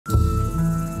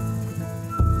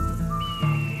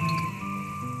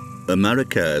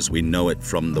America as we know it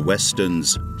from the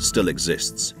Westerns still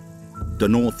exists. The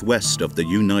northwest of the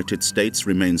United States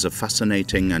remains a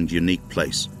fascinating and unique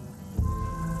place.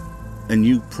 A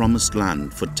new promised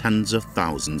land for tens of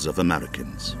thousands of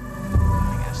Americans.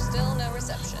 Still no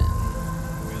reception.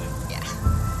 Really? Yeah.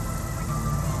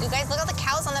 You guys, look at the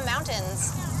cows on the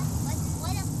mountains.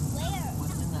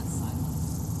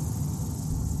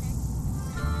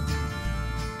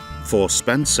 For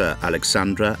Spencer,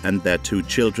 Alexandra, and their 2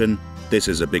 children, this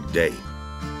is a big day.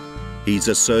 He's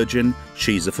a surgeon,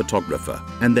 she's a photographer,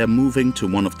 and they're moving to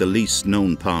one of the least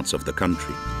known parts of the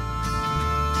country.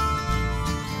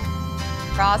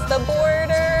 Cross the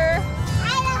border.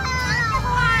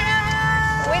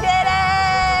 We did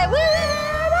it! Woo!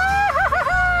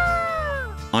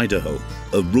 Idaho,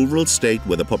 a rural state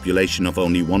with a population of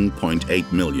only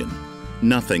 1.8 million.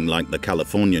 Nothing like the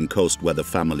Californian coast where the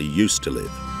family used to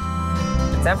live.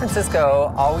 In San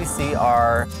Francisco, all we see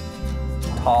are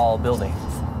tall buildings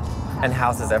and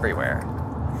houses everywhere.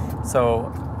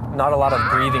 So not a lot of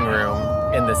breathing room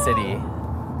in the city.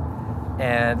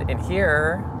 And in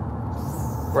here,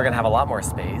 we're gonna have a lot more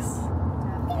space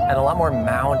and a lot more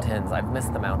mountains. I've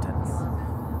missed the mountains.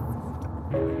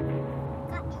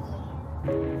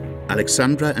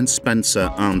 Alexandra and Spencer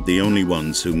aren't the only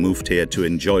ones who moved here to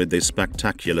enjoy this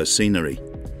spectacular scenery.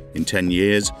 In 10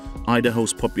 years,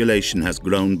 Idaho's population has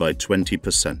grown by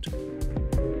 20%.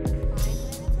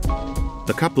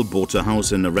 The couple bought a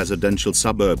house in a residential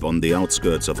suburb on the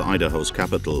outskirts of Idaho's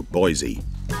capital, Boise.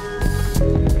 Yeah,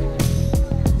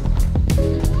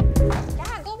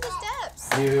 go up the steps.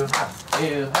 New house.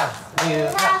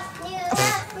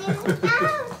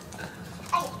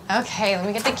 Okay, let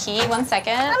me get the key. 1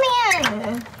 second. Come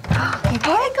here.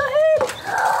 Okay, go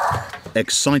ahead.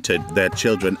 Excited, their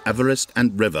children Everest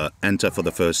and River enter for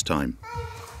the first time.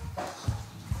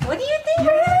 What do you think,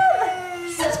 River?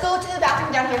 Let's go to the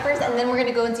bathroom down here first, and then we're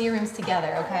gonna go into your rooms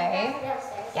together, okay?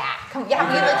 Yeah, come. Yeah,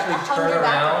 we actually turn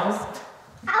around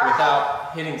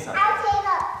without hitting something.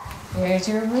 Here's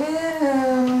your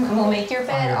room, and we'll make your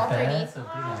bed all pretty.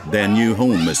 Their new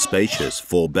home is spacious,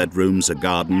 4 bedrooms, a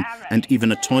garden, and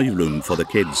even a toy room for the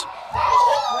kids.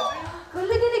 Go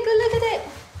look at it, go look at it.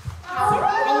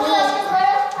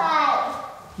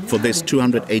 For this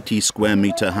 280 square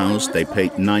meter house, they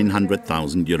paid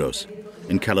 900,000 euros.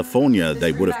 In California,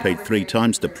 they would have paid 3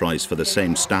 times the price for the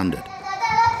same standard.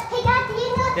 Hey, Dad, do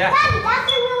you know? Yeah. Daddy, that's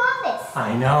your new office.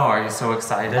 I know, are you so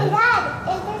excited? Hey,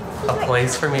 Dad, A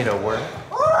place for me to work.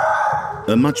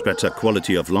 A much better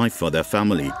quality of life for their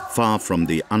family, far from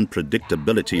the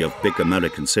unpredictability of big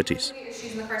American cities.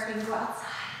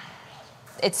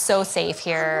 It's so safe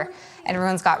here, and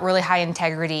everyone's got really high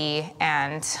integrity,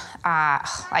 and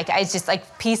it's just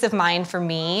like peace of mind for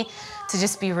me to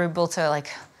just be able to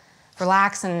like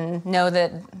relax and know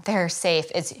that they're safe.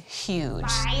 It's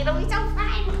huge. It'll be so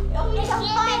fun. It'll be so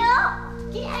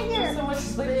fun. Get out of here. So much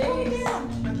space.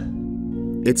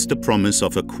 It's the promise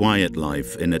of a quiet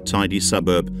life in a tidy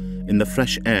suburb in the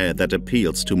fresh air that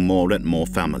appeals to more and more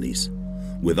families.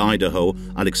 With Idaho,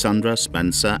 Alexandra,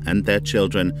 Spencer, and their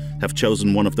children have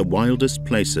chosen one of the wildest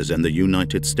places in the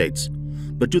United States.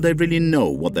 But do they really know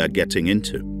what they're getting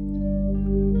into?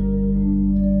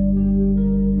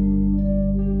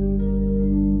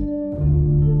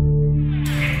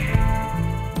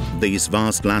 These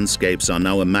vast landscapes are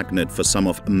now a magnet for some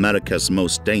of America's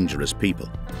most dangerous people.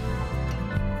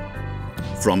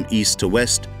 From east to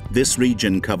west, this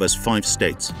region covers 5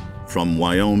 states, from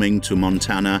Wyoming to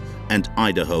Montana and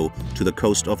Idaho to the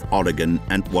coast of Oregon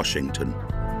and Washington.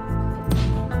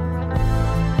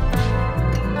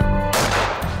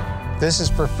 This is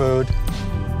for food.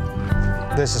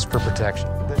 This is for protection.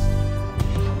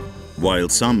 While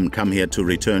some come here to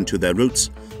return to their roots,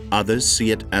 others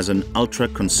see it as an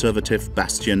ultra-conservative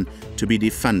bastion to be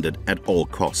defended at all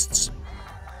costs.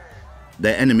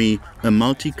 Their enemy, a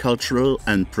multicultural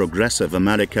and progressive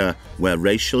America where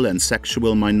racial and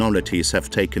sexual minorities have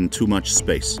taken too much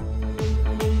space.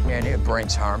 And it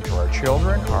brings harm to our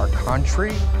children, our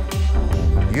country.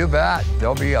 You bet,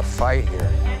 there'll be a fight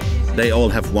here. They all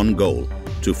have one goal,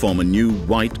 to form a new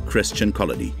white Christian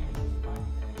colony.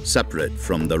 Separate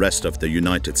from the rest of the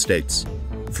United States.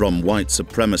 From white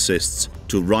supremacists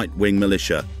to right-wing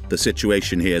militia, the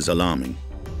situation here is alarming.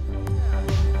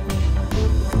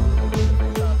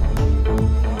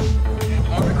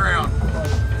 On the ground.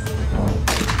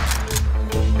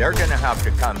 They're going to have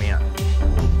to come in.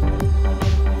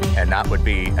 And that would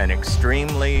be an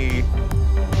extremely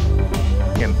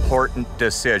important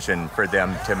decision for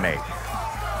them to make.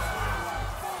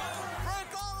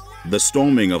 The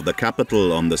storming of the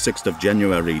Capitol on the 6th of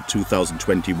January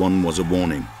 2021 was a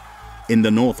warning. In the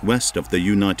northwest of the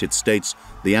United States,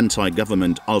 the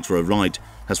anti-government ultra-right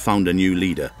has found a new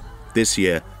leader. This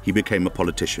year, he became a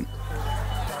politician.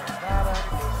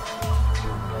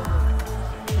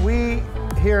 We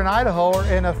here in Idaho are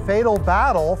in a fatal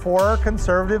battle for our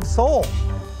conservative soul.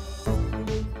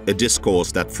 A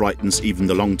discourse that frightens even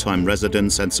the longtime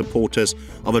residents and supporters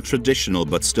of a traditional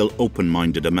but still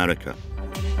open-minded America.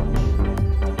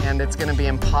 And it's going to be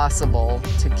impossible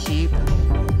to keep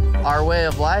our way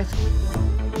of life.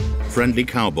 Friendly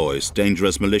cowboys,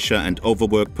 dangerous militia, and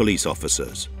overworked police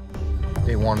officers.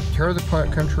 They want to tear the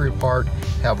country apart,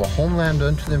 have a homeland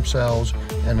unto themselves,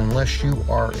 and unless you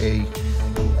are a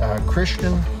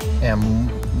Christian, and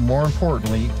more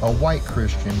importantly, a white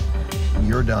Christian,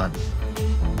 you're done.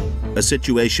 A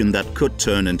situation that could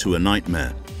turn into a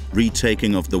nightmare,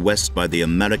 retaking of the West by the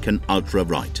American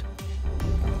ultra-right.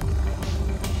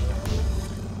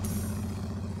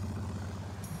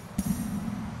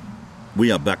 We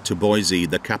are back to Boise,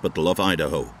 the capital of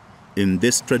Idaho. In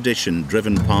this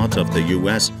tradition-driven part of the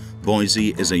US,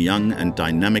 Boise is a young and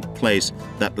dynamic place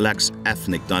that lacks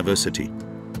ethnic diversity.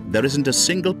 There isn't a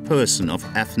single person of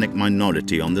ethnic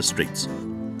minority on the streets.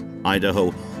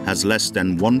 Idaho has less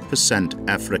than 1%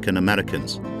 African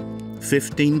Americans,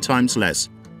 15 times less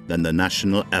than the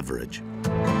national average.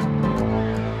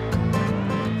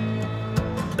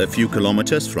 A few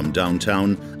kilometers from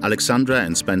downtown, Alexandra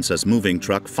and Spencer's moving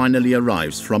truck finally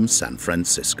arrives from San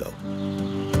Francisco.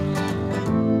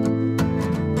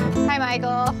 Hi,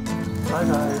 Michael. Hi,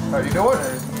 guys. How are you doing?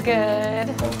 Good.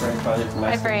 I'm Frank.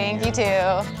 Hi, Frank. You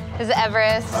too. This is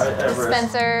Everest. Hi, Everest.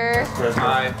 Spencer.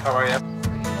 Hi, how are you?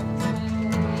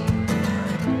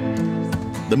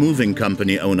 The moving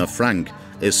company owner, Frank,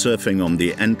 is surfing on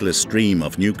the endless stream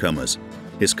of newcomers.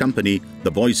 His company, the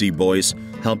Boise Boys,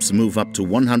 helps move up to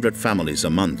 100 families a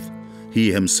month.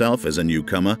 He himself is a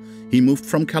newcomer. He moved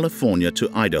from California to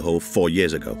Idaho 4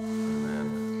 years ago.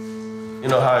 You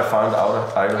know how I found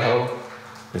out Idaho?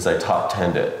 Is I top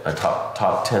 10'd it. I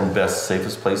top 10 best,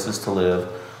 safest places to live,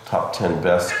 top 10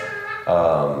 best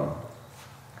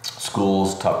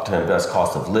schools, top 10 best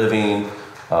cost of living,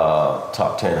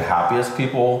 top 10 happiest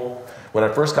people. When I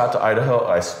first got to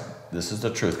Idaho, this is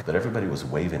the truth, but everybody was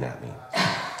waving at me.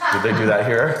 Did they do that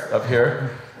here, up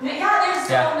here? Yeah, they're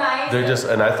so nice. They're just,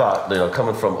 and I thought, you know,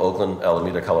 coming from Oakland,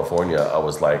 Alameda, California, I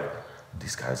was like,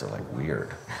 these guys are like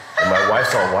weird. And my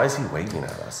wife's all, why is he waving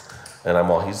at us? And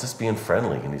I'm all, he's just being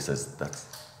friendly. And he says, that's,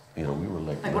 you know, we were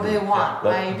like What do they want?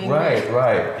 Why are you being right, weird?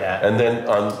 right. Yeah. And then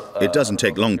on... It doesn't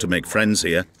take long to make friends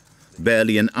here.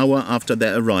 Barely an hour after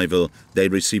their arrival, they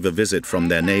receive a visit from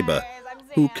their neighbor,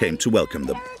 who came to welcome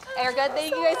them. Erica,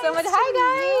 thank you guys so much.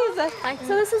 Hi, guys.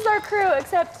 So this is our crew,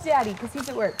 except Daddy, because he's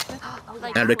at work.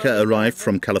 Erica arrived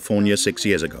from California 6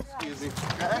 years ago.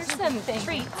 There's some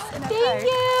treats. Thank you.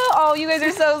 Oh, you guys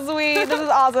are so sweet. This is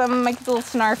awesome. My kids will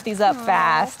snarf these up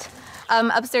fast.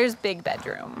 Upstairs, big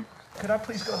bedroom. Could I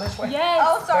please go this way? Yes.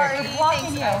 Oh, sorry. We're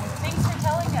blocking you. Thanks for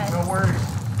telling us. No worries.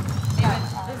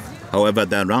 However,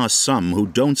 there are some who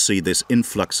don't see this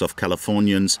influx of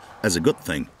Californians as a good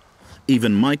thing.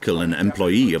 Even Michael, an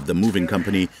employee of the moving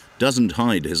company, doesn't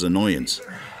hide his annoyance.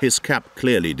 His cap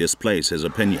clearly displays his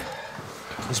opinion.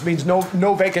 This means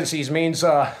no vacancies, means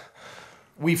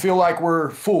we feel like we're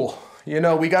full. You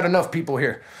know, we got enough people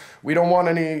here. We don't want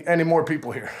any more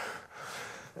people here.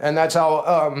 And that's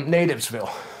how natives feel,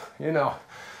 you know.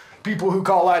 People who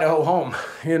call Idaho home,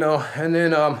 you know. And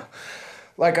then,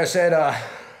 like I said,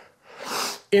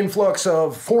 influx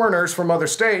of foreigners from other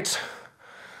states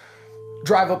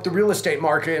drive up the real estate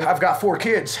market. I've got 4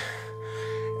 kids,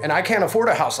 and I can't afford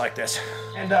a house like this.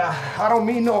 And I don't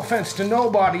mean no offense to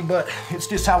nobody, but it's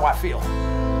just how I feel,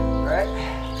 right?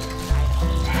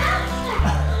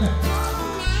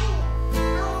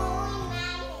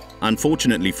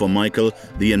 Unfortunately for Michael,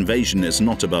 the invasion is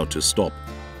not about to stop.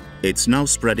 It's now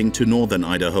spreading to northern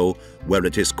Idaho, where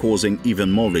it is causing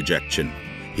even more rejection.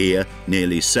 Here,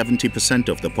 nearly 70%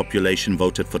 of the population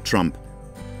voted for Trump.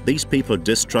 These people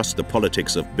distrust the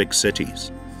politics of big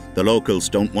cities. The locals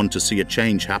don't want to see a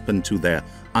change happen to their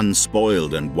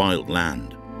unspoiled and wild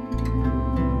land.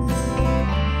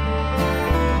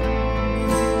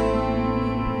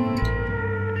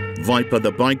 Viper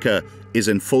the biker is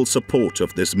in full support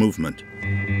of this movement.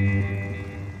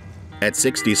 At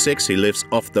 66, he lives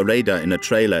off the radar in a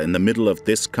trailer in the middle of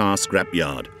this car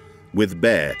scrapyard, with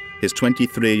Bear, his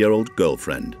 23-year-old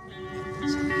girlfriend.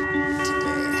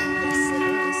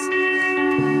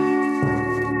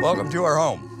 Welcome to our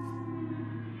home.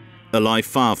 A life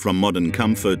far from modern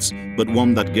comforts, but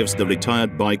one that gives the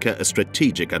retired biker a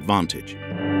strategic advantage.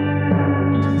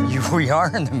 We are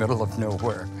in the middle of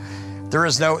nowhere.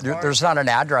 There's not an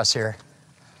address here.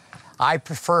 I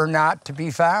prefer not to be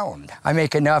found. I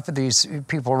make enough of these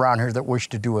people around here that wish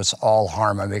to do us all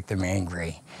harm. I make them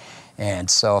angry. And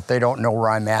so if they don't know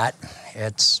where I'm at,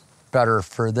 it's better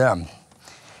for them.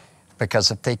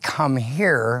 Because if they come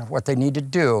here, what they need to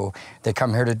do, they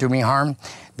come here to do me harm,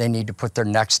 they need to put their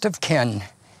next of kin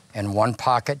in one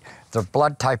pocket, their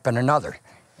blood type in another.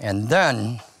 And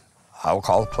then I'll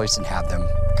call the police and have them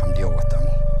come deal with them.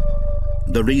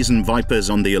 The reason Viper's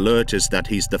on the alert is that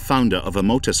he's the founder of a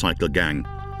motorcycle gang,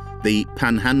 the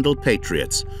Panhandle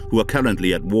Patriots, who are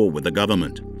currently at war with the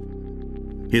government.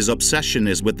 His obsession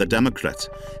is with the Democrats.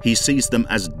 He sees them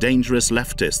as dangerous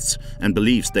leftists and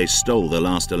believes they stole the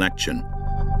last election.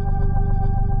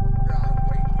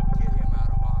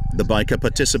 The biker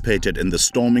participated in the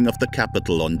storming of the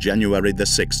Capitol on January the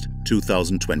 6th,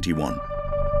 2021.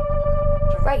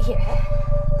 Right here.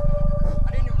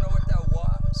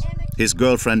 His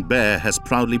girlfriend Bear has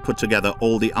proudly put together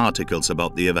all the articles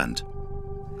about the event.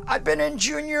 I've been in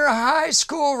junior high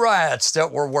school riots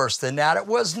that were worse than that. It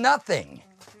was nothing.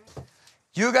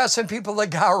 You got some people that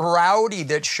got rowdy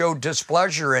that showed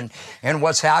displeasure in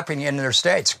what's happening in their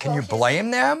states. Can you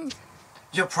blame them?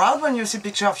 You're proud when you see a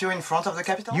picture of you in front of the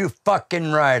Capitol? You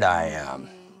fucking right I am.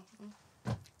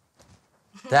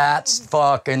 That's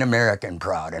fucking American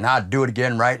proud, and I'd do it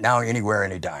again right now, anywhere,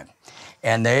 anytime.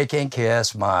 And they can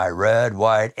kiss my red,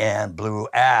 white, and blue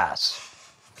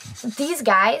ass. These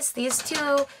guys, these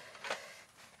two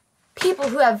people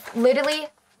who have literally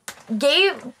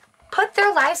put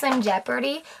their lives in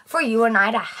jeopardy for you and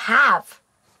I to have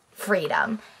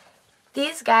freedom.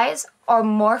 These guys are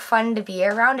more fun to be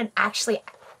around, and actually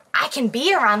I can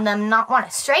be around them, not want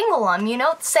to strangle them, you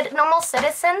know? Normal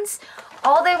citizens,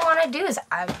 all they want to do is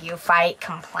argue, fight,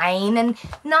 complain, and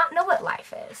not know what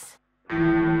life is.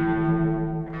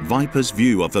 Viper's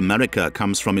view of America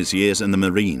comes from his years in the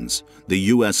Marines, the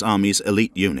US Army's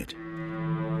elite unit.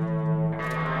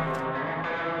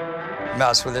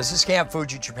 Mess with this. This is Camp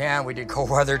Fuji, Japan. We did cold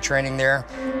weather training there.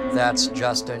 That's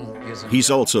Justin.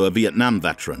 He's also a Vietnam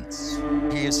veteran.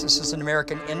 This is an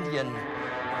American Indian.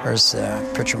 There's a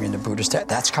picture of me in the Buddhist.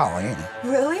 That's Colleen.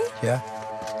 Really? Yeah.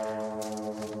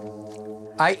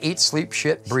 I eat, sleep,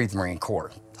 shit, breathe Marine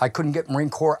Corps. I couldn't get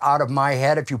Marine Corps out of my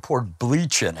head if you poured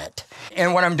bleach in it.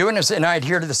 And what I'm doing is, and I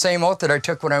adhere to the same oath that I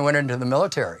took when I went into the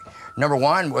military. Number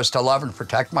one was to love and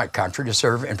protect my country, to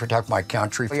serve and protect my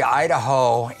country.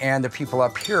 Idaho and the people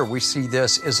up here, we see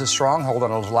this as a stronghold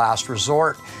and a last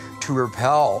resort to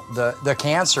repel the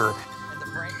cancer.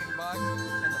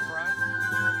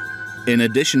 In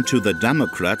addition to the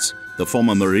Democrats, the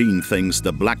former Marine thinks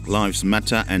the Black Lives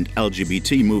Matter and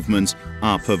LGBT movements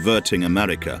are perverting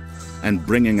America and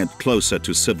bringing it closer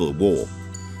to civil war.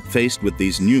 Faced with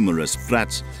these numerous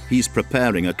threats, he's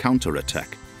preparing a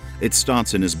counterattack. It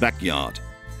starts in his backyard,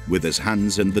 with his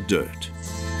hands in the dirt.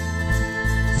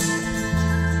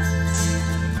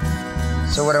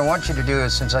 So what I want you to do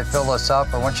is, since I fill this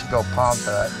up, I want you to go pump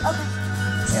it.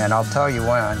 Okay. And I'll tell you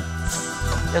when.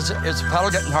 Is the pedal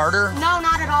getting harder? No,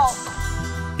 not at all.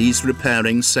 He's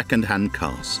repairing second-hand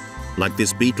cars, like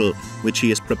this Beetle, which he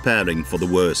is preparing for the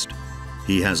worst.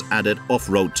 He has added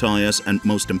off-road tires, and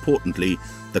most importantly,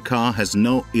 the car has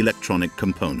no electronic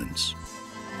components.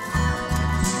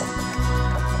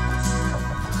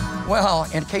 Well,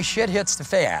 in case shit hits the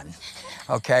fan,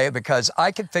 okay, because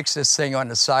I could fix this thing on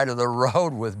the side of the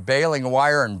road with baling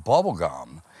wire and bubble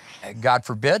gum. God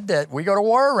forbid that we go to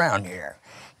war around here.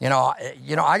 You know,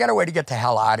 I got a way to get the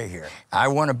hell out of here. I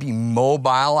want to be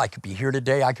mobile. I could be here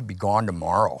today. I could be gone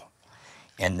tomorrow.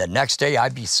 And the next day,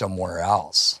 I'd be somewhere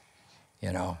else.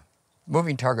 You know,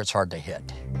 moving target's hard to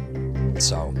hit.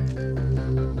 So.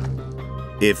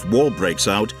 If war breaks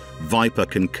out, Viper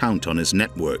can count on his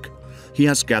network. He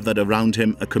has gathered around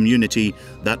him a community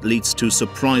that leads to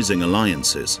surprising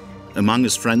alliances. Among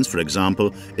his friends, for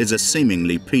example, is a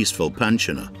seemingly peaceful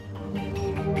pensioner.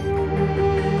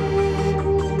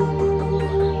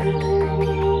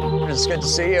 It's good to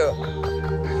see you.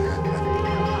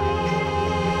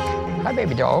 Hi,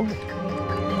 baby dog.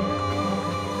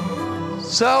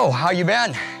 So, how you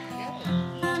been?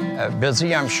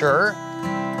 Busy, I'm sure.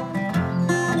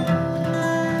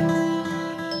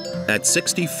 At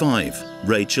 65,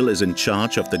 Rachel is in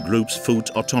charge of the group's food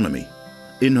autonomy.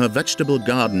 In her vegetable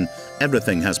garden,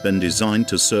 everything has been designed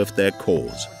to serve their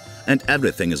cause, and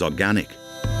everything is organic.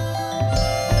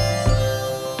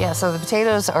 Yeah, so the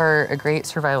potatoes are a great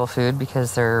survival food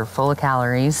because they're full of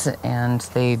calories and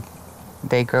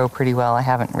they grow pretty well. I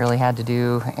haven't really had to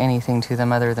do anything to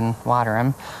them other than water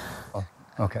them. Oh,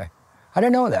 okay. I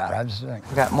didn't know that. I was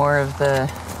We've got more of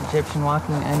the Egyptian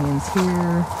walking onions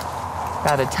here.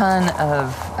 About a ton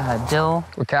of dill.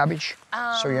 With cabbage?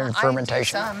 So you're in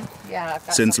fermentation? Yeah.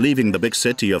 Since leaving the big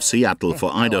city of Seattle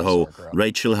for Idaho,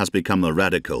 Rachel has become a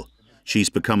radical. She's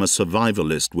become a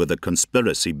survivalist with a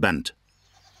conspiracy bent.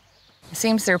 It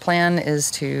seems their plan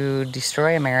is to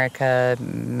destroy America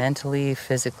mentally,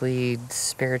 physically,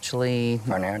 spiritually,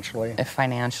 financially,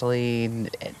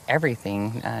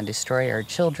 everything. Destroy our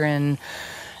children,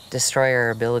 destroy our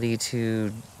ability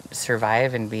to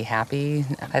survive and be happy.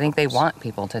 I think they want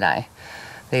people to die.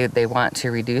 They want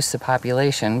to reduce the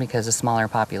population because a smaller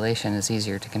population is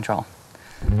easier to control.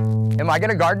 Am I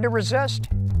gonna garden to resist?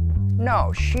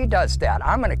 No, she does that.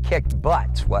 I'm gonna kick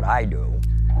butt's what I do.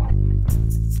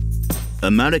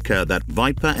 America that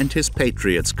Viper and his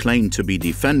patriots claim to be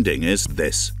defending is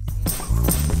this.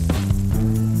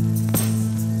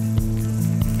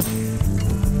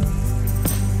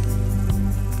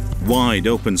 Wide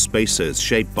open spaces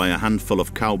shaped by a handful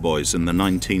of cowboys in the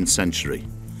 19th century.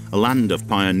 A land of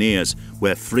pioneers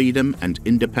where freedom and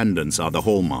independence are the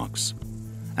hallmarks.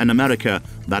 An America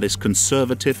that is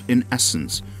conservative in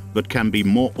essence, but can be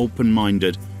more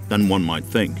open-minded than one might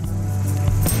think.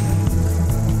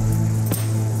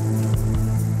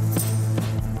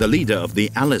 The leader of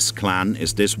the Alice clan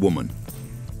is this woman.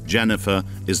 Jennifer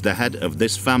is the head of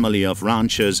this family of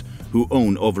ranchers who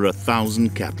own over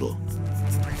 1,000 cattle.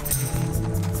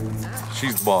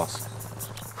 She's the boss.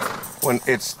 When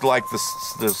it's like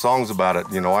the songs about it,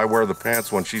 you know, I wear the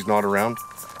pants when she's not around.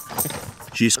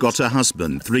 She's got a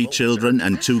husband, 3 children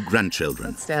and 2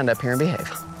 grandchildren. Stand up here and behave.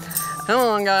 Come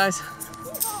on, guys.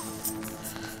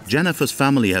 Jennifer's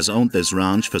family has owned this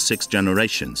ranch for 6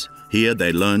 generations. Here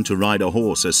they learn to ride a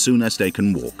horse as soon as they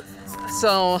can walk.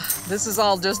 So this is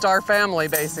all just our family,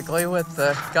 basically, with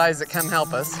the guys that come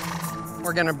help us.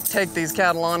 We're gonna take these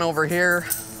cattle on over here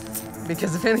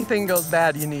because if anything goes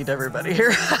bad, you need everybody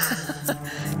here.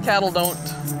 Cattle don't,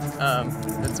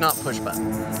 it's not push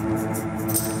button.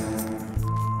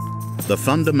 The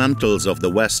fundamentals of the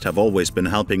West have always been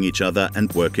helping each other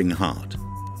and working hard.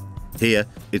 Here,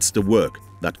 it's the work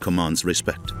that commands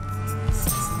respect.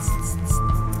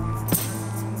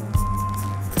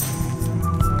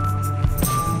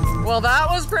 Well, that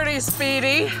was pretty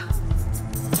speedy.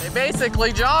 They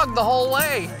basically jogged the whole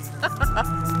way.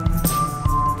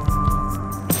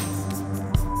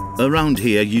 Around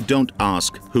here, you don't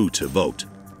ask who to vote.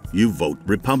 You vote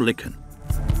Republican.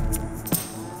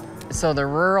 So the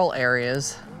rural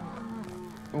areas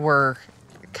were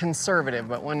conservative,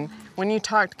 but when you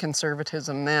talked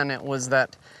conservatism then, it was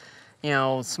that, you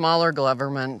know, smaller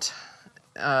government,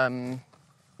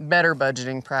 better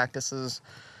budgeting practices,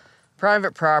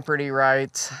 private property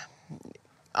rights.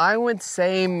 I would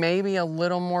say maybe a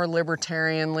little more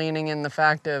libertarian leaning in the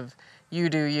fact of you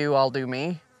do you, I'll do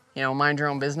me. You know, mind your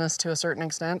own business to a certain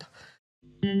extent.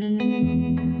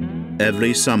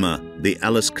 Every summer, the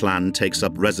Ellis clan takes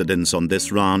up residence on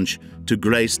this ranch to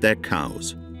graze their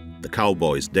cows. The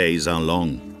cowboys' days are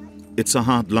long. It's a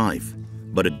hard life,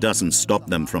 but it doesn't stop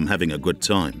them from having a good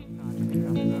time.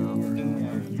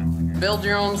 Build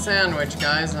your own sandwich,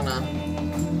 guys, and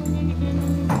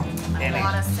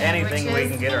anything we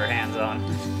can get our hands on.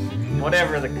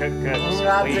 Whatever the cook cooks.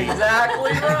 That's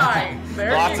exactly right.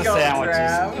 There Lots you of go, sandwiches,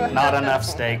 Trav. not enough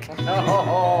steak.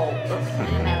 Oh.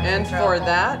 And for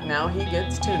that, now he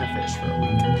gets tuna fish for a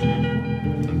week.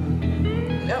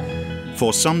 Yep.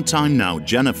 For some time now,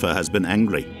 Jennifer has been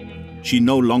angry. She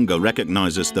no longer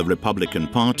recognizes the Republican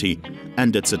Party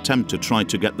and its attempt to try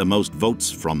to get the most votes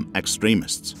from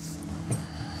extremists.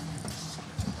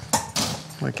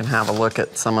 We can have a look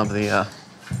at some of their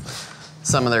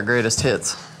greatest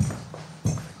hits.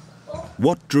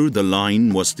 What drew the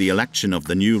line was the election of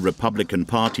the new Republican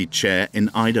Party chair in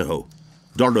Idaho,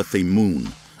 Dorothy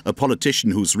Moon, a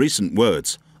politician whose recent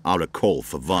words are a call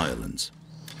for violence.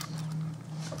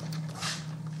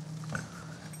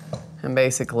 And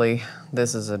basically,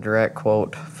 this is a direct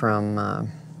quote from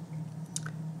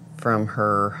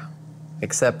her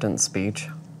acceptance speech.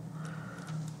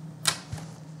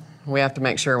 We have to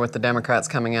make sure with the Democrats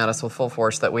coming at us with full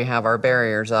force that we have our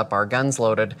barriers up, our guns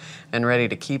loaded, and ready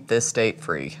to keep this state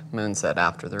free, Moon said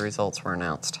after the results were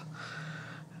announced.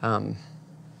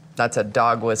 That's a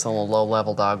dog whistle, a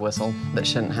low-level dog whistle that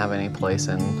shouldn't have any place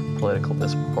in political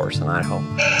discourse in Idaho.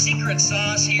 Secret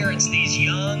sauce here, it's these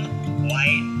young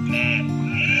white men.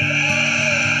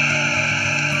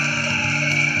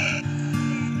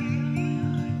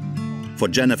 For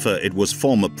Jennifer, it was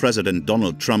former President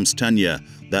Donald Trump's tenure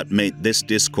that made this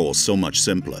discourse so much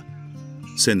simpler.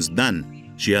 Since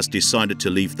then, she has decided to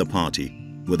leave the party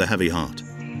with a heavy heart.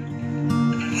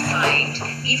 Fight,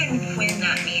 even when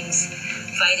that means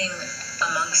fighting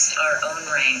amongst our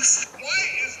own ranks.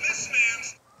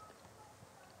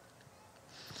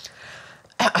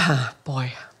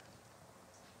 Boy.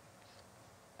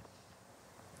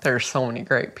 There's so many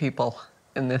great people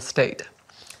in this state,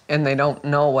 and they don't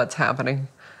know what's happening.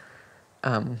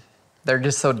 They're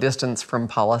just so distanced from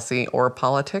policy or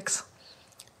politics.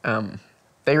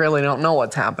 They really don't know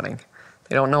what's happening.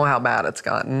 They don't know how bad it's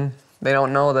gotten. They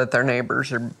don't know that their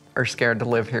neighbors are scared to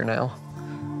live here now.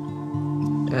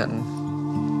 And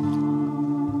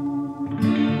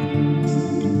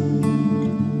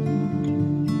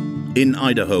in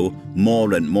Idaho,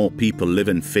 more and more people live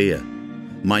in fear.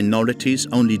 Minorities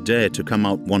only dare to come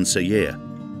out once a year,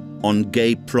 on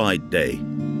Gay Pride Day.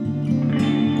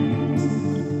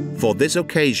 For this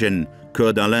occasion,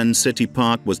 Coeur d'Alene City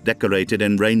Park was decorated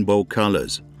in rainbow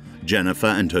colors. Jennifer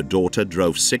and her daughter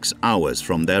drove 6 hours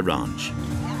from their ranch.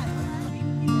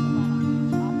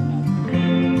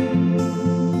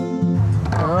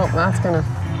 oh, that's gonna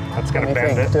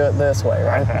bend it. Do it this way,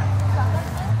 right?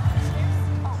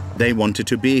 They wanted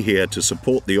to be here to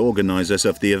support the organizers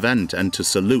of the event and to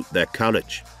salute their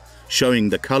courage. Showing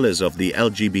the colors of the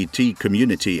LGBT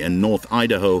community in North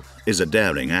Idaho is a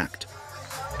daring act.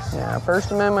 Yeah,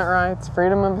 First Amendment rights,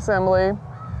 freedom of assembly.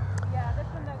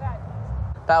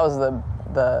 That was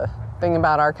the thing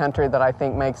about our country that I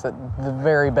think makes it the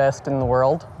very best in the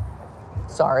world.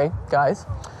 Sorry, guys.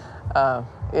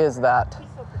 Is that,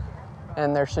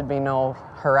 and there should be no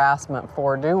harassment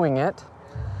for doing it.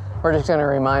 We're just going to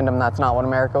remind them that's not what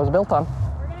America was built on.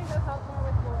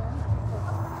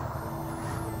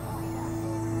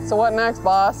 So what next,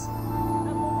 boss?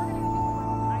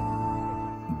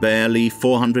 Barely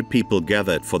 400 people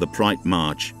gathered for the Pride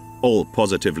March, all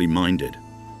positively minded.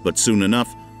 But soon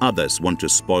enough, others want to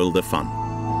spoil the fun.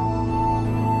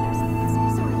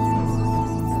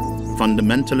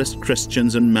 Fundamentalist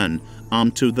Christians and men,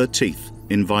 armed to the teeth,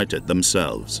 invited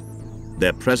themselves.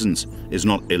 Their presence is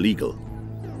not illegal,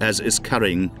 as is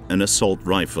carrying an assault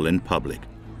rifle in public.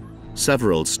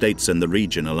 Several states in the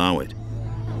region allow it.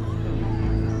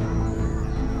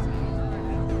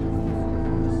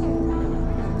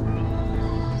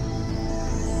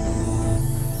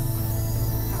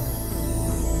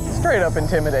 Straight up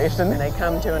intimidation. They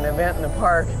come to an event in the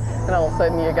park, and all of a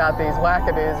sudden you got these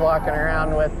wackadoos walking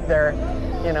around with their,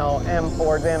 you know,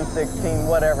 M4s, M16,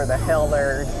 whatever the hell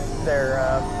they're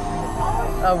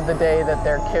of the day that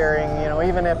they're carrying. You know,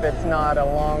 even if it's not a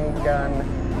long gun,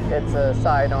 it's a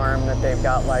sidearm that they've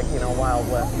got, like, you know, Wild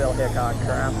West Bill Hickok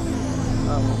crap.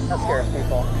 That scares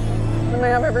people, and they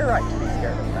have every right to be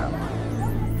scared of that.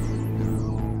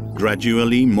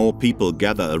 Gradually, more people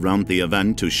gather around the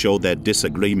event to show their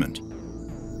disagreement.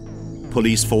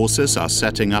 Police forces are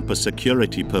setting up a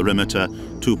security perimeter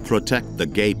to protect the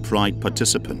gay pride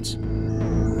participants.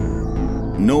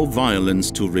 No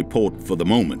violence to report for the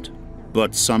moment,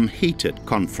 but some heated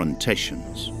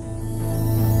confrontations.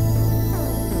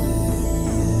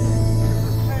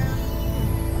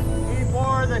 He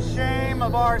bore the shame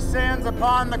of our sins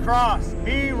upon the cross.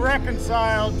 Be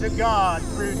reconciled to God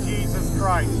through Jesus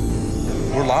Christ.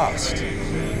 We're lost.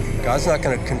 God's not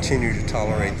going to continue to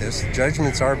tolerate this. The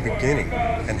judgments are beginning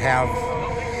and have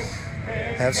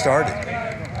started.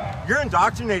 You're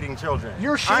indoctrinating children.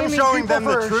 You're shaming I'm showing people them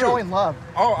the for truth. showing love.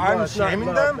 Oh, I'm No, it's not shaming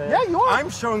love, them? man. Yeah, you are. I'm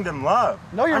showing them love.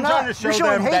 No, you're I'm not. trying to show You're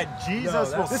showing them hate. that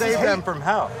Jesus will save them from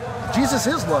hell. Jesus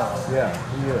is love. Yeah.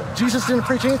 Jesus didn't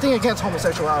preach anything against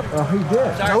homosexuality. Oh, he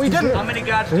did. No, he didn't. How many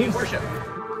gods do you worship?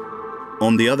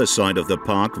 On the other side of the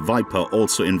park, Viper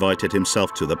also invited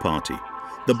himself to the party.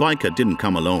 The biker didn't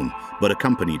come alone, but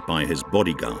accompanied by his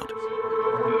bodyguard.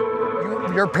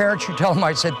 Your parents, you tell them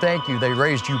I said thank you. They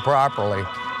raised you properly.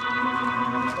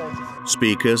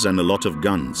 Speakers and a lot of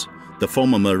guns. The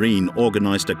former Marine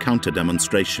organized a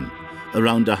counter-demonstration.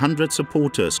 Around 100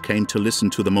 supporters came to listen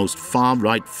to the most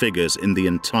far-right figures in the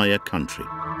entire country.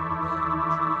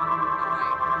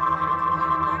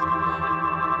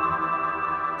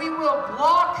 We will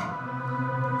block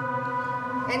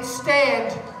and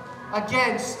stand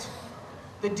against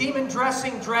the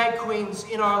demon-dressing drag queens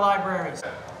in our libraries.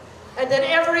 And that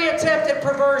every attempt at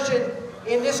perversion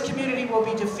in this community will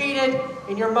be defeated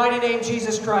in your mighty name,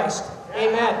 Jesus Christ.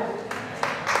 Amen.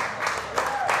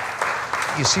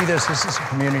 You see this is a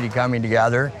community coming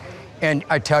together. And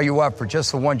I tell you what, for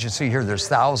just the ones you see here, there's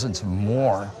thousands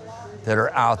more that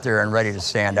are out there and ready to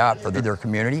stand up for their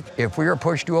community. If we are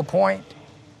pushed to a point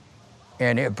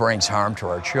and it brings harm to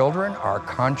our children, our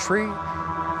country,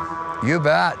 you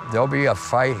bet there'll be a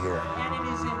fight here. And it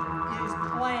is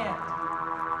planned.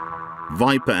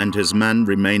 Viper and his men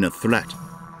remain a threat.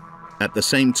 At the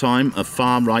same time, a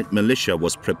far-right militia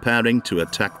was preparing to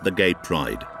attack the gay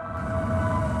pride.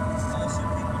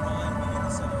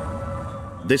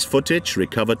 This footage,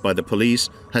 recovered by the police,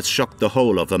 has shocked the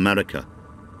whole of America.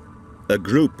 A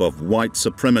group of white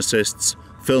supremacists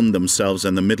filmed themselves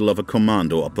in the middle of a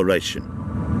commando operation.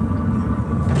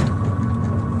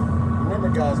 Remember,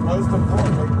 guys, most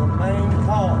importantly, remain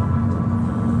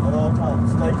calm at all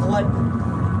times. Stay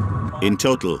collected. In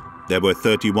total, there were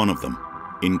 31 of them,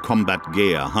 in combat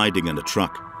gear, hiding in a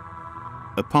truck.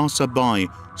 A passerby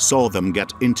saw them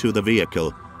get into the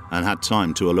vehicle and had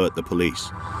time to alert the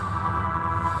police.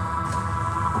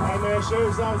 Hey man, show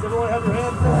your signs. Everyone have their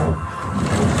hands full.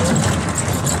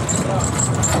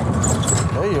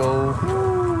 Hey-yo.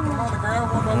 On the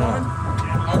ground, one by one.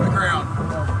 On the ground.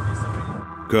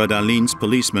 Coeur d'Alene's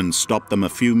policemen stopped them a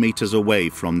few meters away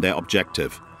from their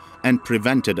objective and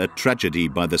prevented a tragedy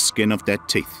by the skin of their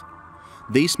teeth.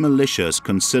 These militias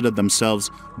considered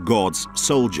themselves God's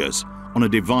soldiers on a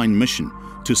divine mission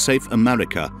to save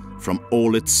America from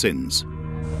all its sins.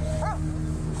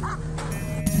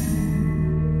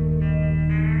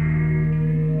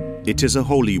 It is a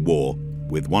holy war,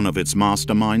 with one of its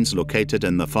masterminds located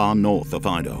in the far north of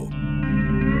Idaho.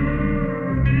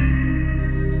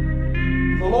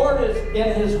 The Lord is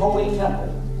in his holy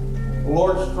temple. The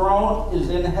Lord's throne is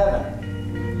in heaven.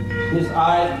 His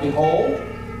eyes behold,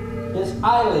 his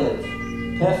eyelids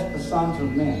test the sons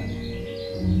of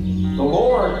men. The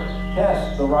Lord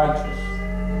tests the righteous.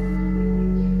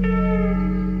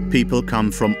 People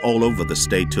come from all over the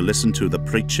state to listen to the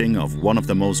preaching of one of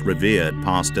the most revered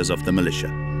pastors of the militia.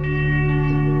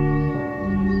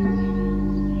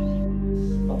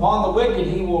 Upon the wicked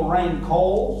he will rain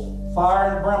coals,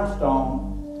 fire and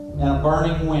brimstone, and a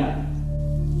burning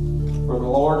wind. For the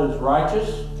Lord is righteous,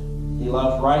 he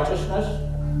loves righteousness,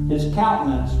 his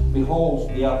countenance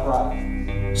beholds the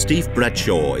upright. Steve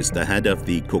Bradshaw is the head of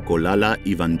the Kokolala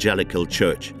Evangelical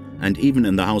Church, and even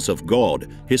in the house of God,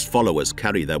 his followers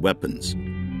carry their weapons.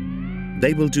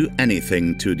 They will do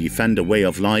anything to defend a way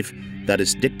of life that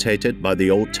is dictated by the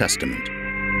Old Testament.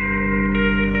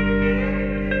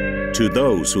 To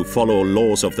those who follow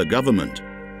laws of the government,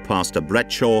 Pastor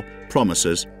Bradshaw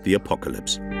promises the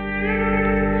apocalypse.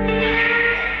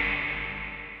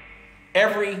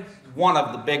 Every one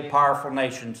of the big, powerful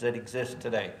nations that exist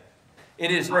today,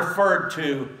 it is referred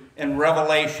to in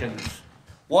Revelations.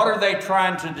 What are they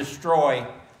trying to destroy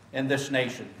in this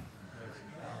nation?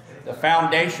 The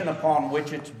foundation upon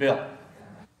which it's built.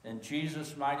 In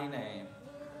Jesus' mighty name,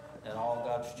 and all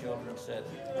God's children said,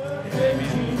 Amen.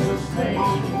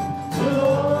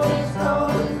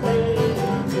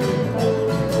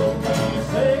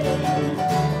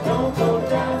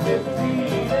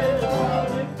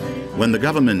 When the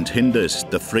government hinders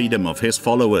the freedom of his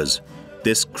followers,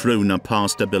 this crooner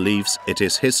pastor believes it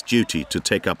is his duty to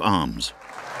take up arms.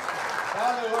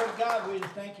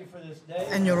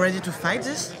 And you're ready to fight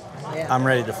this? I'm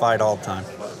ready to fight all the time.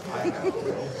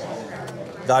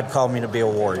 God called me to be a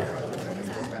warrior,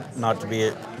 not to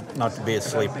be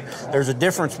asleep. There's a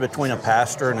difference between a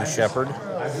pastor and a shepherd.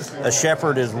 A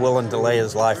shepherd is willing to lay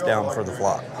his life down for the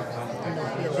flock.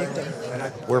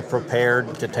 We're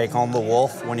prepared to take on the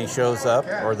wolf when he shows up,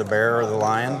 or the bear or the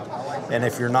lion. And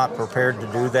if you're not prepared to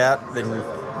do that, then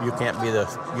you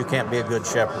can't be a good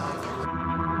shepherd.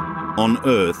 On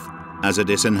earth, as it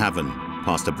is in heaven,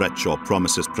 Pastor Bradshaw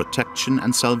promises protection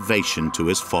and salvation to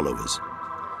his followers.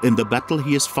 In the battle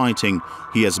he is fighting,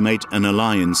 he has made an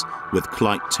alliance with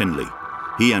Clyde Tinley.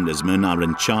 He and his men are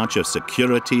in charge of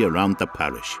security around the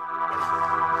parish.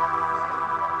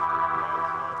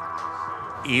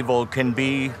 Evil can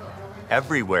be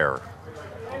everywhere.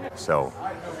 So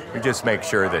we just make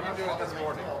sure that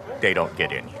they don't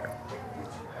get in here.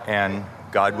 And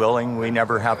God willing, we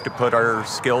never have to put our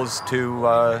skills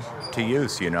to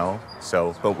use, you know.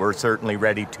 So, but we're certainly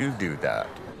ready to do that.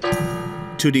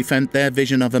 To defend their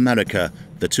vision of America,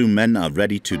 the two men are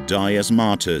ready to die as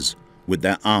martyrs with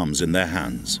their arms in their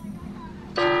hands.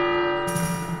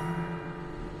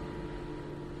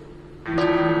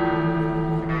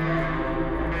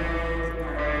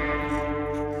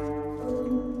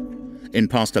 In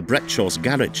Pastor Bradshaw's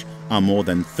garage are more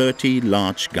than 30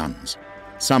 large guns,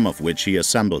 some of which he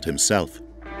assembled himself.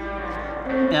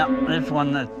 Yeah, this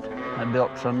one that I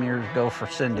built some years ago for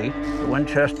Cindy. The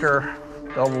Winchester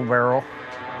double barrel,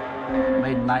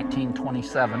 made in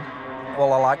 1927.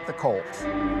 Well, I like the Colts.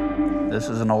 This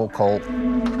is an old Colt.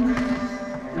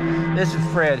 This is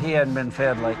Fred. He hadn't been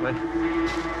fed lately.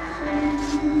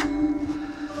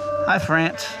 Hi,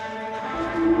 France.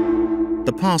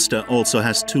 The pastor also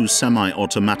has two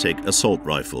semi-automatic assault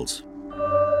rifles.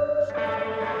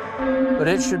 But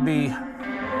it should be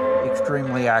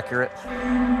extremely accurate.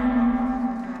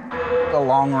 The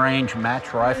long-range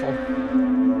match rifle.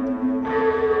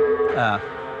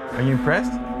 Are you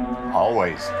impressed?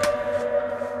 Always.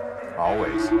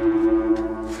 Always.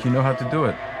 Do you know how to do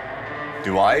it?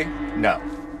 Do I? No.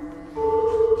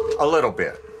 A little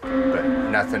bit, but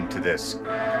nothing to this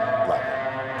level.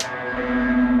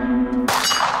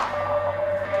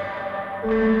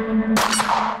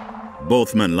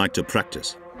 Both men like to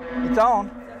practice. It's on.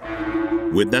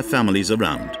 With their families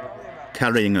around,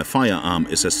 carrying a firearm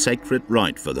is a sacred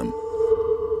right for them.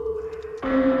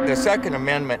 The Second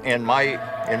Amendment, in my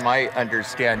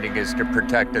understanding, is to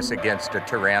protect us against a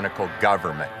tyrannical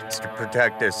government. It's to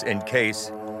protect us in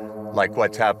case, like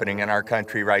what's happening in our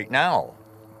country right now.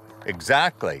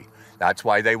 Exactly. That's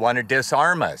why they want to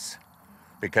disarm us.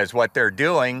 Because what they're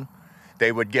doing,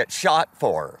 they would get shot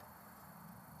for.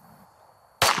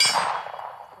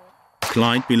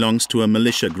 Clyde belongs to a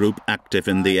militia group active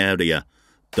in the area,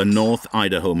 the North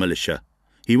Idaho Militia.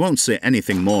 He won't say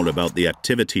anything more about the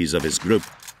activities of his group.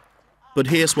 But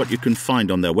here's what you can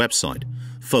find on their website.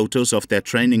 Photos of their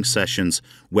training sessions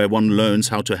where one learns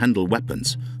how to handle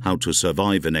weapons, how to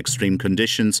survive in extreme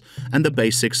conditions, and the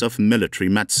basics of military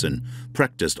medicine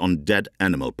practiced on dead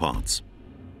animal parts.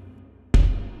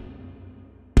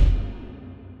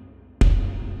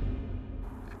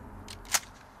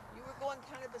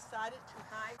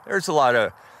 There's a lot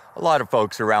of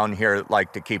folks around here that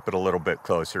like to keep it a little bit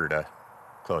closer to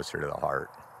the heart.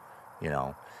 You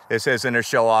know, this isn't a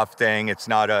show-off thing. It's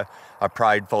not a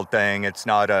prideful thing. It's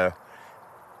not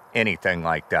anything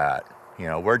like that. You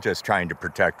know, we're just trying to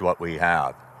protect what we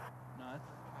have.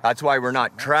 That's why we're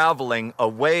not traveling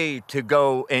away to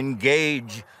go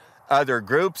engage other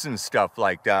groups and stuff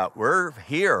like that. We're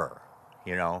here,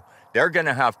 you know. They're going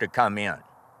to have to come in.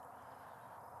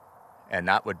 And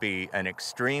that would be an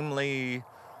extremely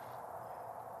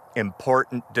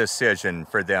important decision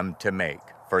for them to make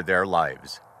for their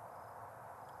lives.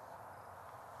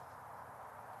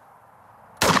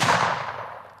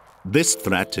 This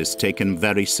threat is taken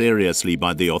very seriously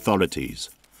by the authorities.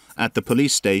 At the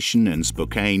police station in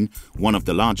Spokane, one of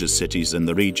the largest cities in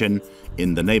the region,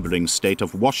 in the neighboring state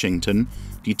of Washington,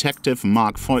 Detective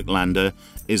Mark Voigtlander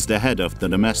is the head of the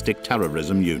Domestic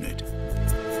Terrorism Unit.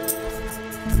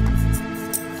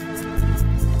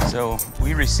 So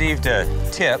we received a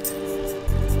tip,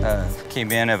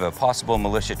 came in of a possible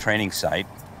militia training site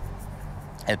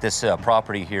at this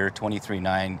property here,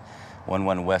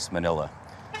 23911 West Manila.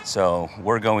 So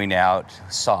we're going out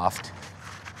soft.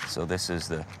 So this is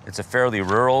it's a fairly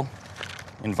rural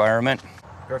environment.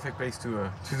 Perfect place to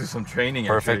do some training.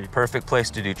 Perfect place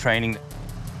to do training.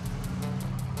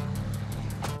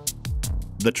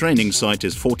 The training site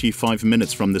is 45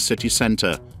 minutes from the city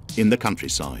center in the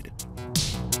countryside.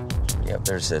 Yeah,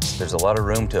 there's a lot of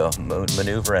room to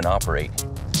maneuver and operate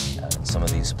in some of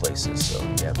these places. So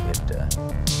yeah,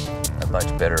 a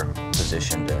much better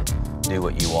position to do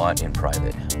what you want in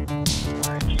private.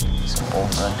 Some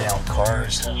old rundown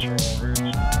cars.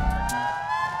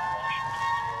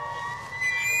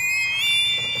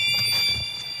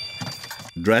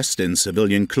 Dressed in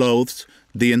civilian clothes,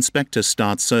 the inspector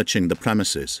starts searching the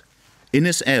premises. In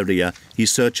his area, he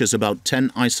searches about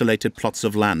 10 isolated plots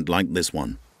of land like this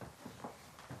one.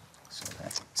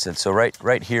 So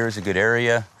right here is a good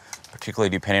area,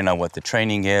 particularly depending on what the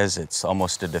training is. It's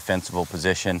almost a defensible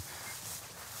position.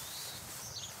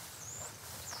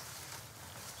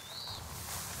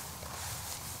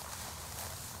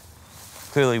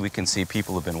 Clearly we can see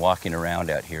people have been walking around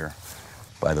out here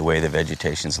by the way the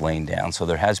vegetation's laying down. So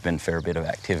there has been a fair bit of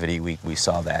activity. We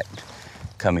saw that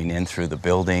coming in through the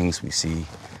buildings. We see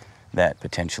that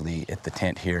potentially at the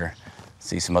tent here.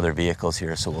 See some other vehicles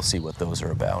here, so we'll see what those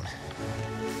are about.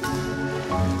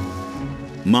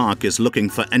 Mark is looking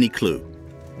for any clue.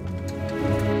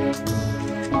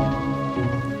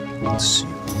 Let's see.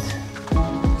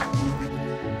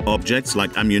 Objects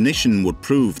like ammunition would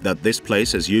prove that this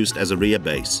place is used as a rear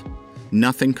base.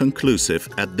 Nothing conclusive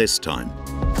at this time.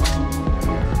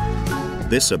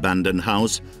 This abandoned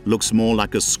house looks more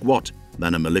like a squat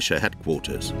than a militia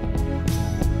headquarters.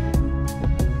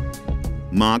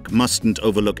 Mark mustn't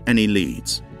overlook any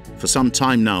leads. For some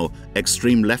time now,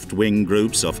 extreme left-wing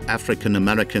groups of African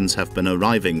Americans have been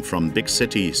arriving from big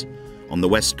cities on the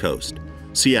West Coast,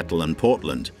 Seattle and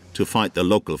Portland, to fight the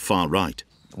local far right.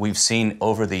 We've seen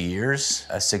over the years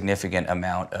a significant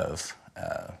amount of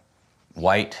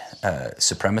white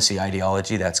supremacy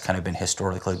ideology. That's kind of been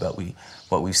historically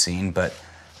what we've seen, but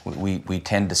we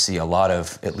tend to see a lot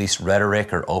of at least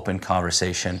rhetoric or open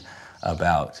conversation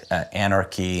about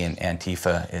anarchy and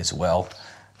Antifa as well.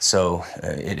 So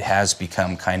it has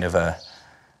become kind of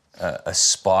a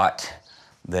spot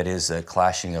that is a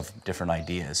clashing of different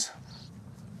ideas.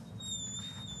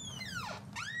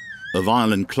 A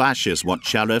violent clash is what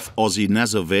Sheriff Ozzy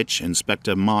Nezovich,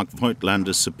 Inspector Mark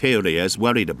Voigtlander's superior, is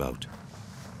worried about.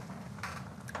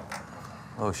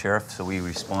 Hello, Sheriff. So we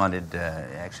responded,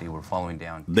 actually we're following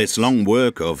down. This long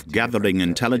work of gathering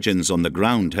intelligence on the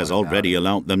ground has already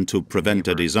allowed them to prevent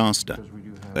a disaster.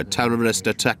 A terrorist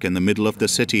attack in the middle of the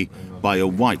city by a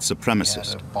white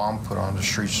supremacist. A bomb put on the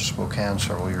streets of Spokane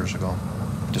several years ago.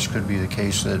 This could be the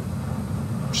case that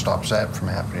stops that from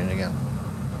happening again.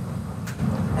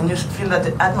 And you feel that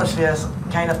the atmosphere is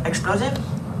kind of explosive?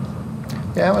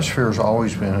 The atmosphere has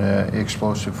always been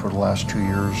explosive for the last 2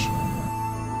 years.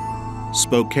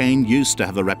 Spokane used to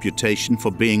have a reputation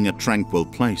for being a tranquil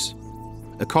place,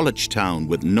 a college town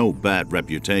with no bad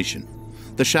reputation.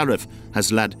 The sheriff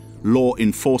has led law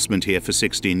enforcement here for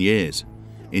 16 years.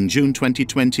 In June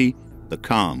 2020, the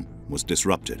calm was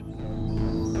disrupted.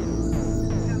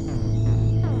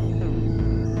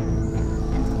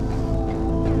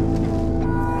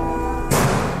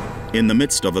 In the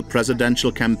midst of a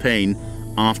presidential campaign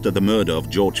after the murder of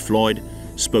George Floyd,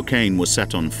 Spokane was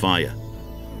set on fire.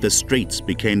 The streets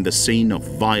became the scene of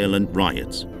violent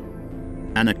riots.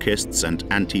 Anarchists and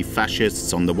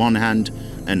anti-fascists on the one hand,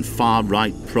 and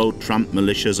far-right pro-Trump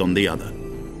militias on the other.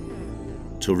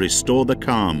 To restore the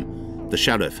calm, the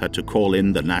sheriff had to call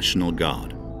in the National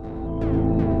Guard.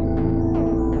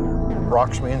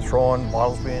 Rocks being thrown,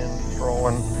 bottles being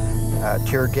thrown,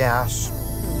 tear gas.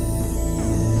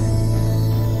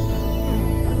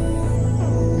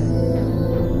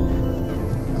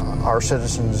 Our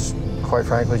citizens, quite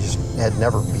frankly, just had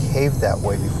never behaved that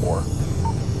way before.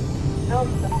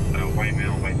 White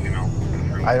male, white female.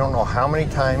 I don't know how many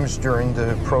times during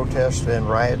the protests and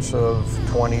riots of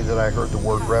 20 that I heard the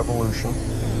word revolution,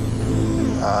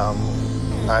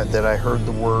 that I heard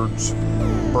the words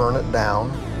burn it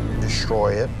down,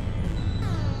 destroy it.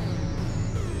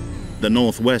 The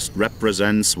Northwest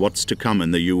represents what's to come in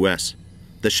the US.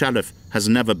 The sheriff has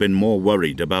never been more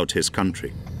worried about his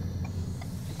country.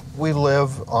 We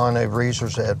live on a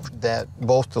razor's edge that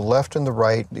both the left and the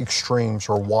right extremes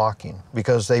are walking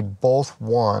because they both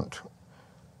want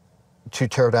to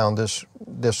tear down this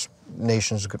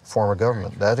nation's form of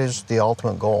government. That is the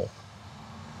ultimate goal.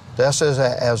 This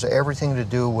has everything to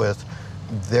do with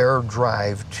their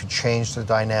drive to change the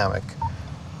dynamic,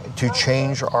 to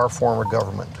change our form of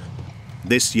government.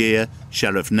 This year,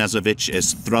 Sheriff Nezovich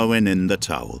is throwing in the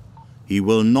towel. He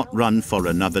will not run for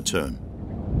another term.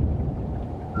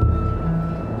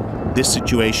 This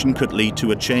situation could lead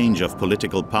to a change of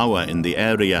political power in the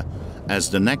area, as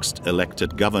the next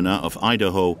elected governor of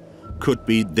Idaho could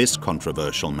be this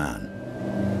controversial man.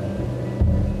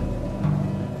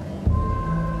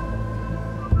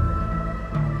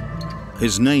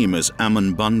 His name is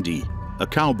Ammon Bundy, a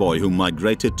cowboy who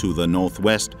migrated to the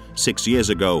Northwest 6 years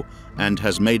ago and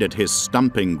has made it his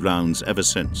stomping grounds ever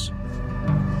since. You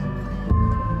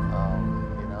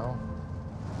know,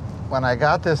 when I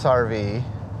got this RV,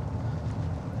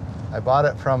 I bought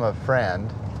it from a friend,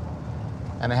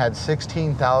 and it had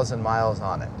 16,000 miles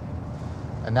on it.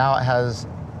 And now it has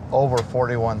over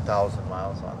 41,000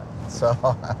 miles on it.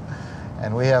 So,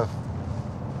 and we have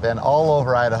been all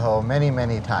over Idaho many,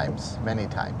 many times, many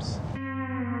times.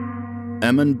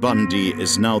 Ammon Bundy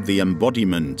is now the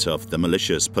embodiment of the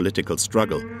militia's political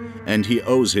struggle, and he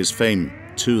owes his fame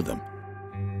to them.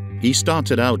 He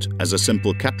started out as a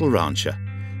simple cattle rancher.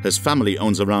 His family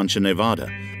owns a ranch in Nevada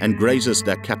and grazes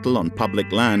their cattle on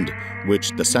public land,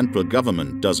 which the central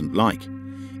government doesn't like.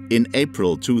 In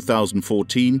April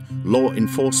 2014, law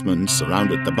enforcement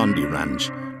surrounded the Bundy Ranch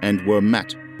and were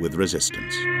met with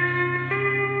resistance.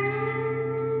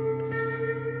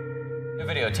 A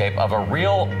videotape of a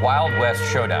real Wild West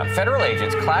showdown. Federal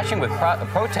agents clashing with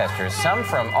protesters, some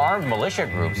from armed militia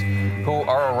groups who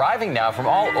are arriving now from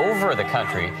all over the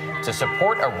country to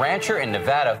support a rancher in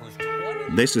Nevada who's...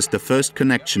 This is the first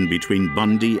connection between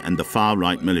Bundy and the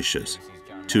far-right militias.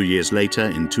 2 years later,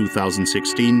 in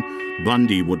 2016,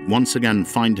 Bundy would once again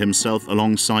find himself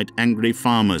alongside angry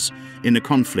farmers in a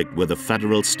conflict with the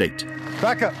federal state.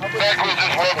 Back up.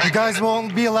 You guys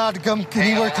won't be allowed to come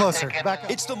anywhere closer. Back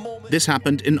up. This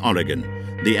happened in Oregon.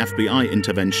 The FBI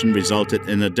intervention resulted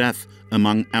in a death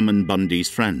among Ammon Bundy's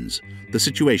friends. The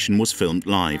situation was filmed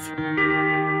live.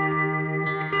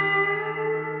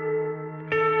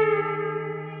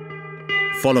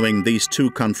 Following these two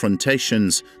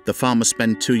confrontations, the farmer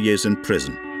spent 2 years in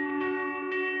prison.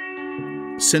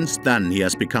 Since then, he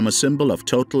has become a symbol of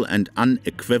total and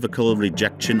unequivocal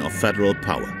rejection of federal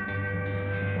power.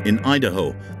 In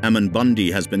Idaho, Ammon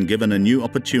Bundy has been given a new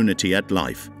opportunity at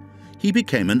life. He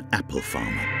became an apple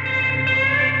farmer.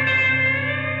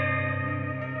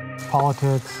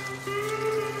 Politics,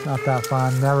 Not that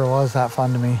fun. Never was that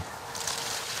fun to me.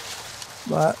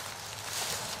 But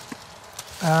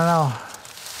I don't know.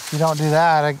 If you don't do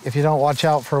that, if you don't watch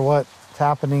out for what's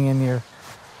happening in your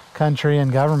country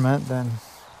and government, then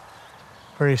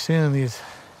pretty soon these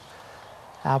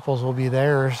apples will be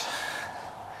theirs.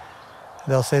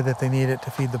 They'll say that they need it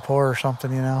to feed the poor or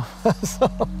something, you know. So.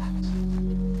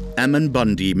 Ammon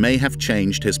Bundy may have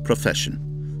changed his profession,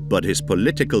 but his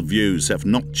political views have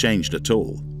not changed at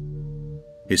all.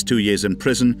 His 2 years in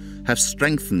prison have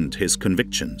strengthened his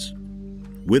convictions.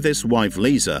 With his wife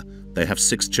Lisa, they have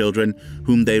 6 children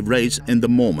whom they raise in the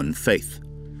Mormon faith,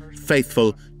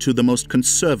 faithful to the most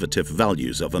conservative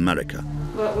values of America.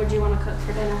 What would you want to cook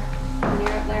for dinner when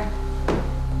you're up there?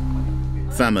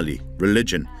 Family,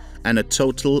 religion, and a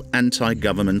total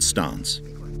anti-government stance.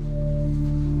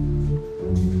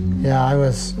 Yeah, I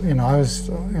was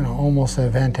almost an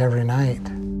event every night.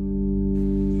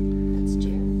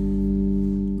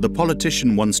 The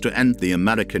politician wants to end the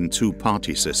American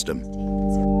two-party system.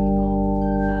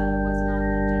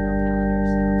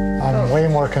 I'm way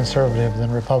more conservative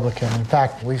than Republican. In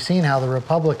fact, we've seen how the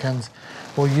Republicans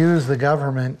will use the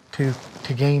government to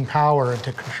gain power and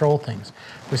to control things.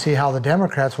 We see how the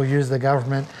Democrats will use the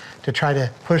government to try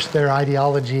to push their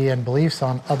ideology and beliefs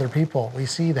on other people. We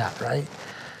see that, right?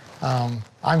 I'm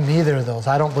neither of those.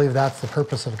 I don't believe that's the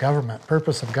purpose of government.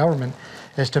 Purpose of government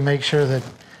is to make sure that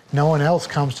no one else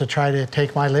comes to try to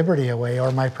take my liberty away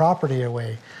or my property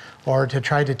away or to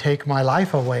try to take my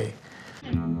life away.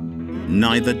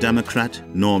 Neither Democrat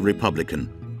nor Republican.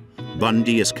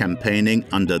 Bundy is campaigning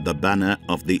under the banner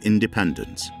of the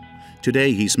Independents.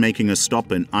 Today he's making a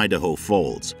stop in Idaho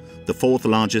Falls, the 4th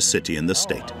largest city in the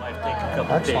state.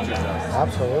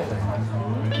 Absolutely.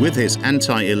 With his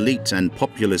anti-elite and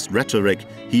populist rhetoric,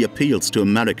 he appeals to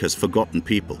America's forgotten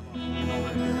people.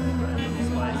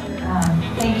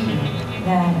 Thank you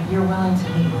that you're willing to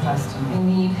meet with us. We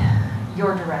need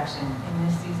your direction in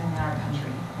this season in our country.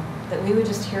 That we would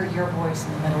just hear your voice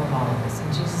in the middle of all of this.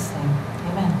 In Jesus' name,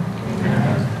 amen.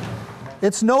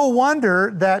 It's no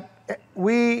wonder that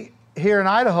we here in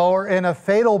Idaho are in a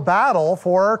fatal battle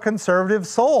for our conservative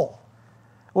soul.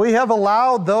 We have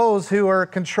allowed those who are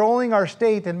controlling our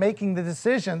state and making the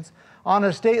decisions on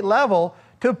a state level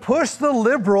to push the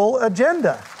liberal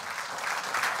agenda.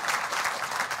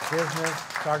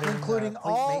 Including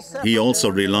all he also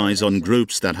relies on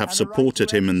groups that have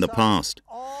supported him in the past.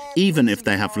 Even if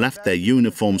they have left their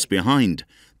uniforms behind,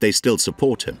 they still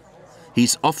support him.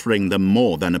 He's offering them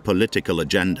more than a political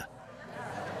agenda.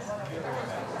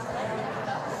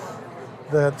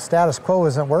 The status quo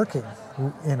isn't working.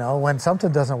 You know, when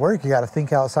something doesn't work, you got to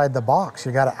think outside the box.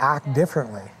 You got to act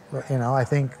differently. You know, I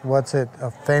think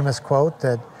a famous quote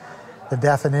that the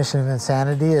definition of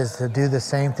insanity is to do the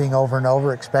same thing over and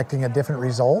over, expecting a different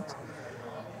result.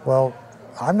 Well,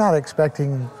 I'm not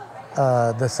expecting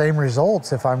the same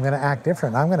results if I'm going to act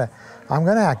different. I'm going to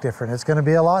act different. It's going to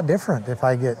be a lot different if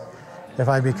I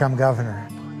become governor.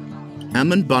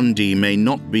 Ammon Bundy may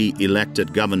not be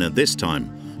elected governor this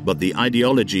time, but the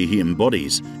ideology he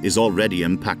embodies is already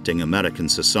impacting American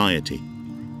society,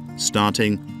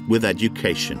 starting with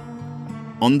education.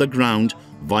 On the ground,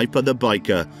 Viper the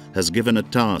biker has given a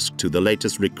task to the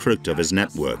latest recruit of his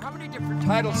network. How many different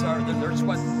titles are there? There's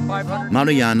what, 500?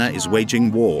 Mariana is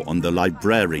waging war on the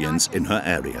librarians in her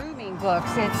area. Books.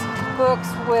 It's books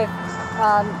with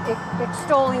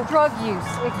extolling drug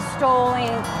use,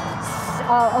 extolling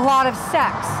a lot of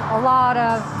sex, a lot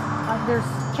of there's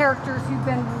characters who've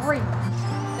been raped.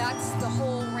 That's the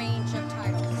whole range of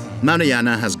titles.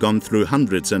 Mariana has gone through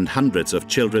hundreds and hundreds of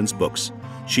children's books.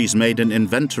 She's made an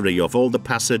inventory of all the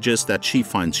passages that she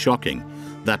finds shocking,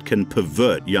 that can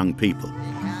pervert young people.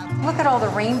 Look at all the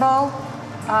rainbow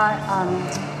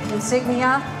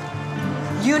insignia.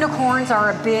 Unicorns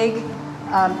are a big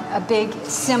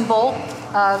symbol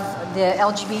of the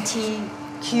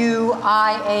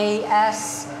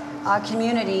LGBTQIAS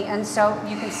community, and so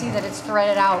you can see that it's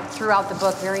threaded out throughout the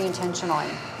book very intentionally.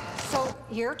 So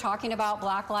here, talking about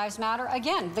Black Lives Matter,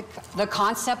 again, the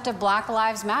concept of Black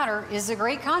Lives Matter is a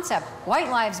great concept. White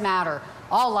lives matter,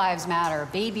 all lives matter,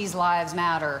 babies' lives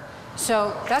matter.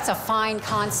 So that's a fine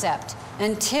concept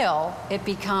until it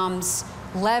becomes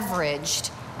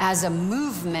leveraged as a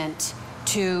movement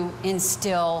to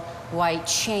instill white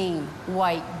shame,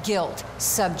 white guilt,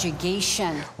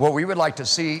 subjugation. What we would like to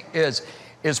see is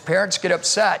parents get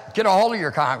upset, get a hold of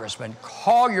your congressman,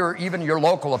 call even your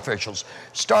local officials,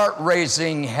 start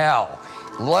raising hell.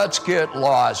 Let's get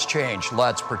laws changed.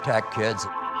 Let's protect kids.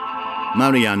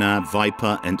 Mariana,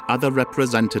 Viper, and other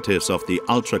representatives of the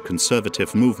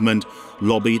ultra-conservative movement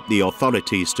lobbied the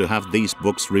authorities to have these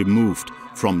books removed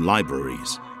from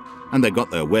libraries. and they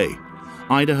got their way.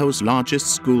 Idaho's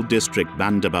largest school district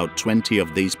banned about 20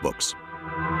 of these books.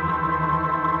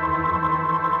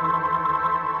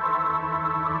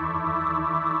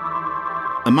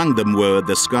 Among them were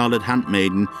The Scarlet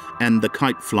Handmaiden and The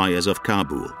Kite Flyers of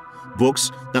Kabul,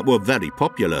 books that were very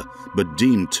popular but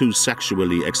deemed too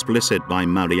sexually explicit by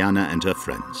Mariana and her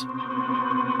friends.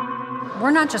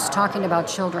 We're not just talking about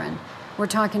children. We're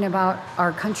talking about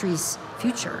our country's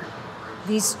future.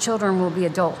 These children will be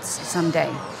adults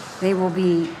someday. They will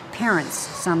be parents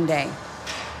someday.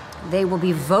 They will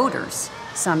be voters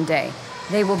someday.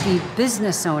 They will be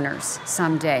business owners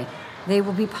someday. They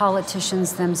will be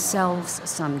politicians themselves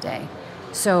someday.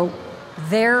 So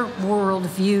their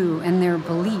worldview and their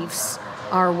beliefs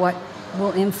are what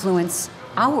will influence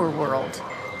our world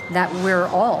that we're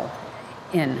all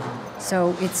in.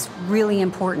 So it's really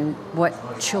important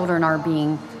what children are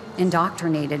being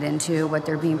indoctrinated into, what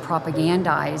they're being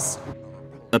propagandized.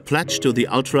 A pledge to the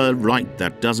ultra-right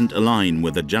that doesn't align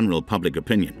with the general public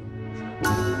opinion.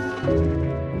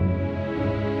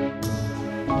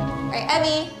 All right,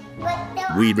 Evie.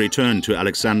 We return to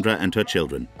Alexandra and her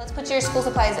children. Let's put your school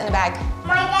supplies in a bag.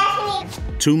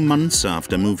 2 months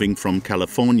after moving from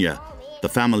California, the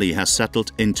family has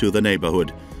settled into the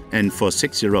neighborhood. And for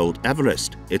 6-year-old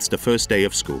Everest, it's the first day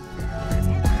of school.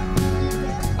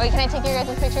 Wait, can I take your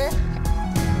guys' picture?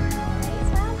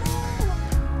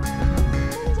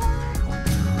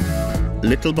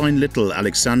 Little by little,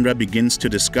 Alexandra begins to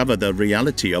discover the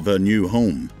reality of her new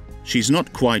home. She's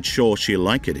not quite sure she'll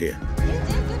like it here.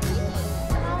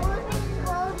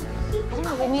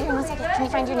 Can you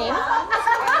find your name?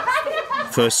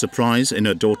 First surprise in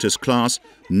her daughter's class,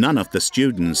 none of the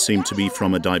students seem to be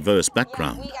from a diverse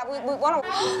background. Look,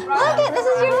 this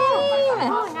is your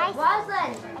name. Oh, nice.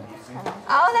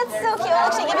 Oh, that's so cute.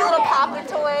 Look, she gave you a little popper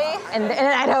toy. And in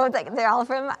Idaho, it's like, they're all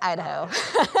from Idaho.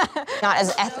 Not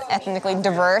as ethnically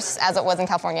diverse as it was in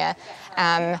California.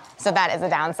 So that is a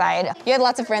downside. You had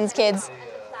lots of friends, kids,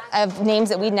 of names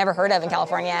that we'd never heard of in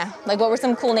California. Like, what were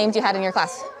some cool names you had in your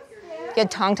class? You had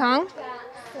Tong Tong,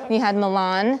 you had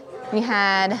Milan, you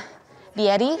had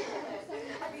Bieri,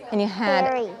 and you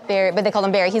had Barry, but they called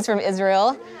him Barry. He's from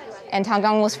Israel, and Tong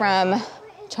Tong was from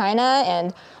China,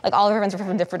 and like all of her friends were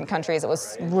from different countries. It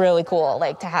was really cool,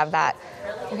 like to have that.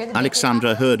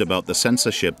 Alexandra heard about the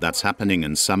censorship that's happening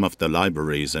in some of the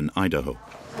libraries in Idaho.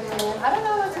 I don't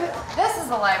know what this is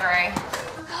the library.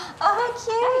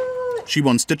 Oh, cute. She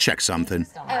wants to check something.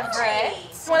 Everett.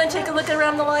 Want to take a look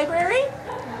around the library?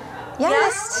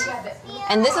 Yes.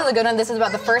 And this is a good one. This is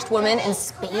about the first woman in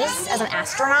space as an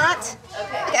astronaut.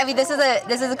 Okay. I mean, this is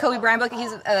a Kobe Bryant book.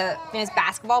 He's a famous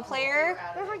basketball player.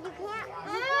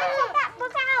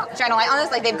 Shine a light on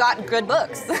this. Like, they've got good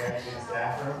books.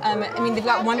 I mean, they've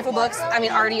got wonderful books. I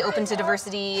mean, already open to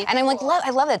diversity. And I'm like,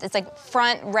 I love it. It's like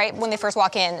right when they first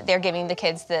walk in, they're giving the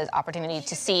kids the opportunity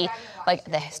to see like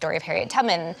the story of Harriet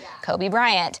Tubman, Kobe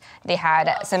Bryant. They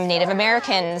had some Native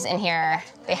Americans in here.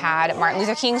 They had Martin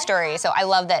Luther King stories. So I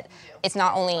love that it's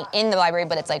not only in the library,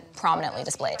 but it's like prominently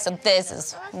displayed. So this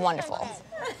is wonderful.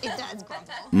 It does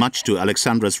grumble. Much to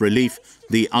Alexandra's relief,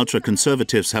 the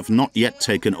ultra-conservatives have not yet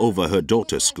taken over her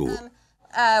daughter's school.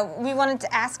 We wanted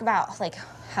to ask about like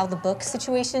how the book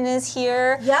situation is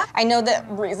here. Yeah. I know that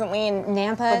recently in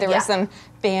Nampa there were some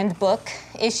banned book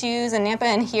issues in Nampa,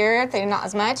 and here they're not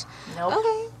as much. Nope.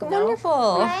 Okay,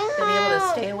 wonderful. Been able to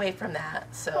stay away from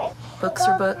that. So books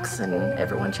are books, and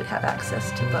everyone should have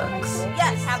access to books.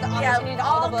 Yes, have the opportunity to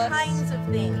all the books. Kinds of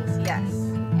things. Yes.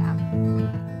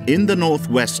 In the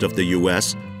northwest of the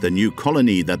US, the new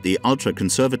colony that the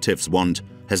ultra-conservatives want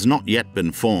has not yet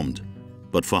been formed.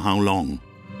 But for how long?